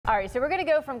All right, so we're going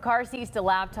to go from car seats to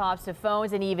laptops to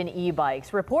phones and even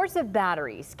e-bikes. Reports of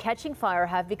batteries catching fire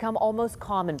have become almost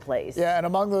commonplace. Yeah, and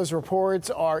among those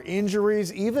reports are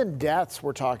injuries, even deaths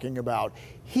we're talking about.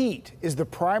 Heat is the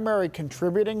primary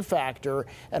contributing factor,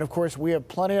 and of course we have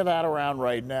plenty of that around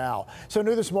right now. So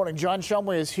new this morning, John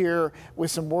Shumway is here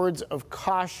with some words of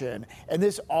caution, and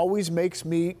this always makes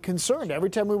me concerned every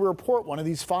time we report one of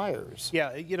these fires.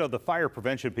 Yeah, you know, the fire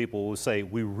prevention people will say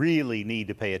we really need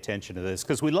to pay attention to this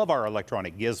because we love our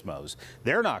electronic gizmos.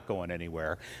 They're not going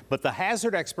anywhere, but the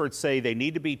hazard experts say they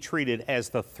need to be treated as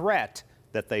the threat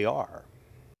that they are.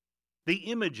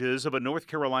 The images of a North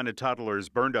Carolina toddler's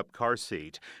burned up car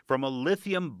seat from a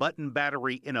lithium button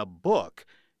battery in a book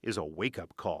is a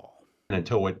wake-up call.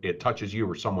 Until it touches you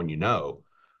or someone you know,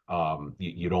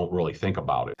 you don't really think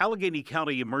about it. Allegheny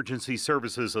County Emergency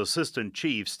Services Assistant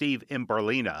Chief Steve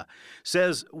Imbarlina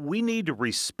says we need to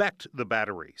respect the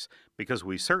batteries because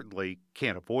we certainly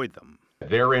can't avoid them.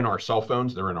 They're in our cell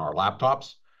phones, they're in our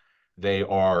laptops, they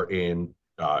are in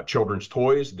children's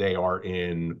toys, they are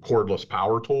in cordless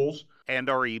power tools. And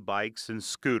our e-bikes and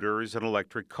scooters and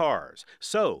electric cars.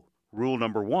 So, rule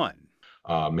number one.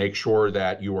 Make sure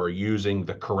that you are using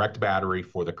the correct battery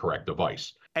for the correct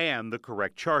device. And the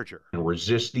correct charger. And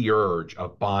resist the urge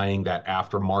of buying that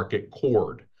aftermarket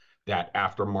cord, that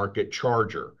aftermarket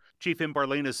charger. Chief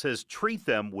Imbarlina says treat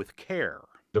them with care.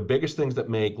 The biggest things that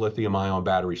make lithium-ion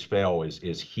batteries fail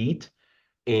is heat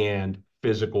and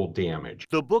physical damage.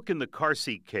 The book in the car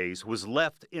seat case was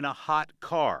left in a hot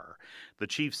car. The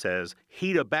chief says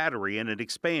heat a battery and it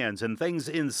expands, and things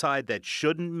inside that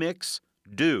shouldn't mix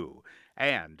do,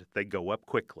 and they go up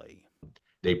quickly.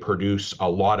 They produce a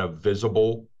lot of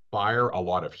visible fire, a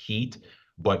lot of heat,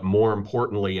 but more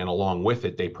importantly, and along with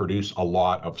it, they produce a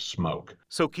lot of smoke.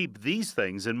 So keep these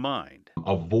things in mind.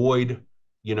 Avoid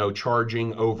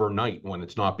charging overnight when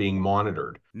it's not being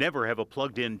monitored. Never have a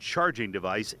plugged-in charging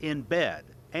device in bed.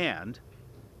 And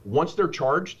once they're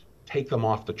charged, take them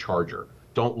off the charger.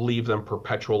 Don't leave them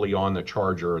perpetually on the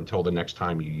charger until the next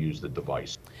time you use the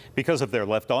device. Because if they're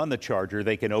left on the charger,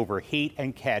 they can overheat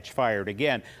and catch fire.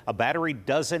 Again, a battery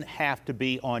doesn't have to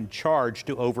be on charge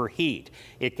to overheat.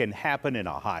 It can happen in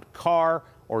a hot car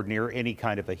or near any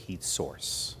kind of a heat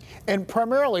source. And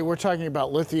primarily we're talking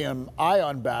about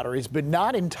lithium-ion batteries, but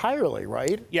not entirely,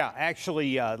 right? Yeah,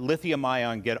 actually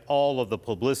lithium-ion get all of the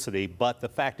publicity, but the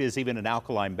fact is even an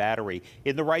alkaline battery,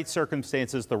 in the right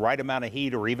circumstances, the right amount of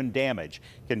heat or even damage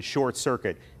can short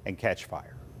circuit and catch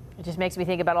fire. It just makes me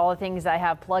think about all the things I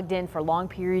have plugged in for long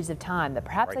periods of time that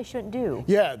perhaps I shouldn't do.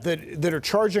 Yeah, that are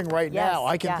charging right now.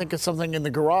 I can think of something in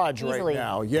the garage right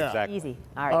now. Yeah. Exactly. Easy.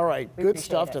 All right. Good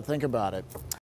stuff to think about it.